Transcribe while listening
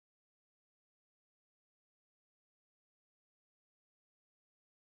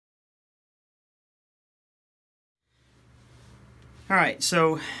Alright,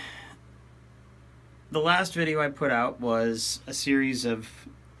 so the last video I put out was a series of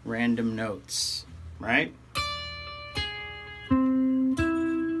random notes, right?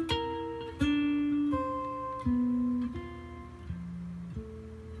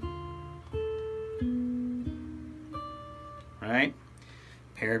 Right?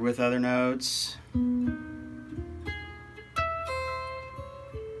 Paired with other notes.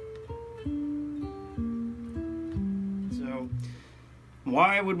 So,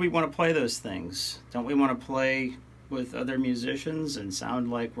 why would we want to play those things? Don't we want to play with other musicians and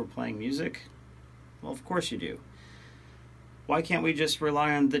sound like we're playing music? Well, of course you do. Why can't we just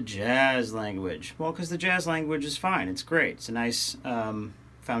rely on the jazz language? Well, because the jazz language is fine. It's great. It's a nice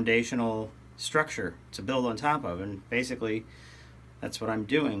foundational structure to build on top of, and basically that's what I'm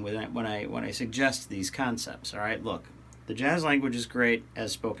doing when I suggest these concepts. All right, look, the jazz language is great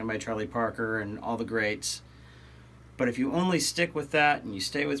as spoken by Charlie Parker and all the greats, but if you only stick with that and you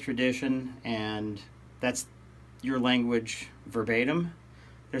stay with tradition and that's your language verbatim,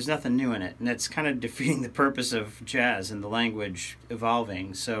 there's nothing new in it, and that's kind of defeating the purpose of jazz and the language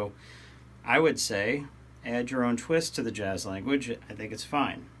evolving. So I would say add your own twist to the jazz language. I think it's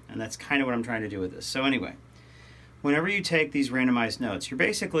fine. And that's kind of what I'm trying to do with this. So anyway, whenever you take these randomized notes, you're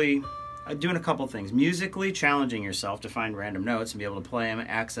basically doing a couple things. Musically challenging yourself to find random notes and be able to play them,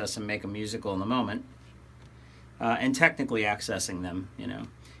 access them, make them musical in the moment. And technically accessing them, you know.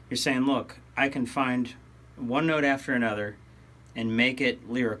 You're saying, look, I can find one note after another and make it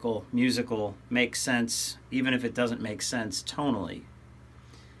lyrical, musical, make sense, even if it doesn't make sense tonally.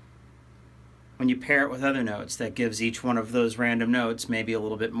 When you pair it with other notes, that gives each one of those random notes maybe a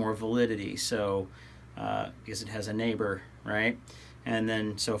little bit more validity. So, because it has a neighbor, right? And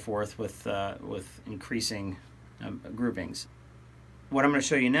then so forth with increasing groupings. What I'm going to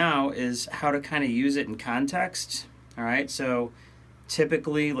show you now is how to kind of use it in context. All right, so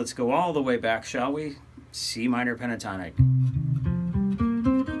typically, let's go all the way back, shall we? C minor pentatonic.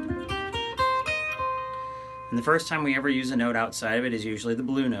 And the first time we ever use a note outside of it is usually the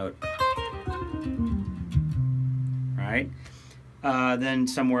blue note. Right? Then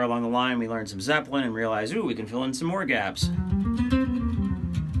somewhere along the line we learn some Zeppelin and realize, ooh, we can fill in some more gaps.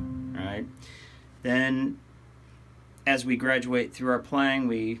 Right? Then as we graduate through our playing,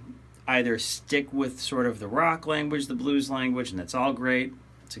 we either stick with sort of the rock language, the blues language, and that's all great.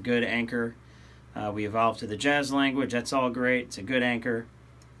 It's a good anchor. We evolve to the jazz language. That's all great. It's a good anchor.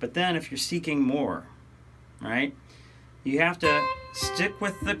 But then if you're seeking more, right, you have to stick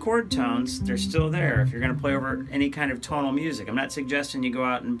with the chord tones. They're still there if you're going to play over any kind of tonal music. I'm not suggesting you go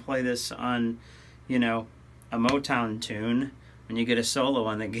out and play this on, you know, a Motown tune when you get a solo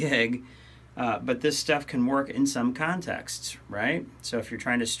on the gig. But this stuff can work in some contexts, right? So if you're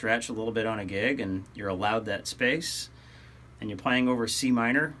trying to stretch a little bit on a gig and you're allowed that space and you're playing over C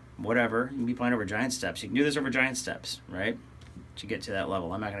minor, whatever, you can be playing over giant steps. You can do this over giant steps, right? To get to that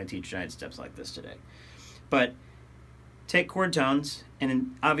level. I'm not going to teach giant steps like this today. But take chord tones,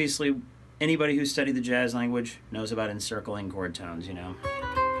 and obviously anybody who's studied the jazz language knows about encircling chord tones, you know.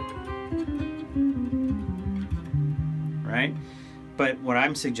 Right? But what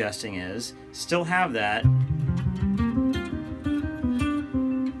I'm suggesting is still have that.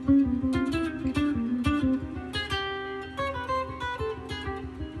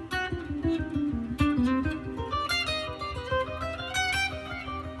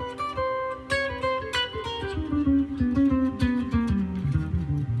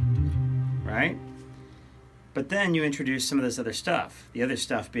 Right? But then you introduce some of this other stuff. The other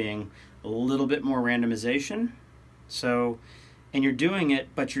stuff being a little bit more randomization. So, and you're doing it,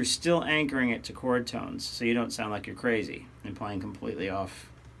 but you're still anchoring it to chord tones, so you don't sound like you're crazy and playing completely off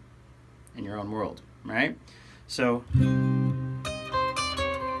in your own world, right? So,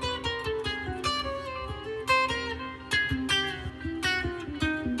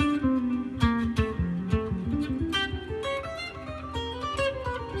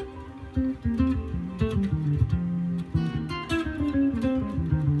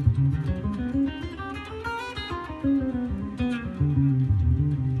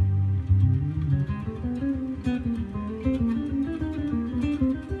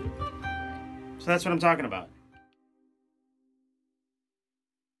 so that's what I'm talking about.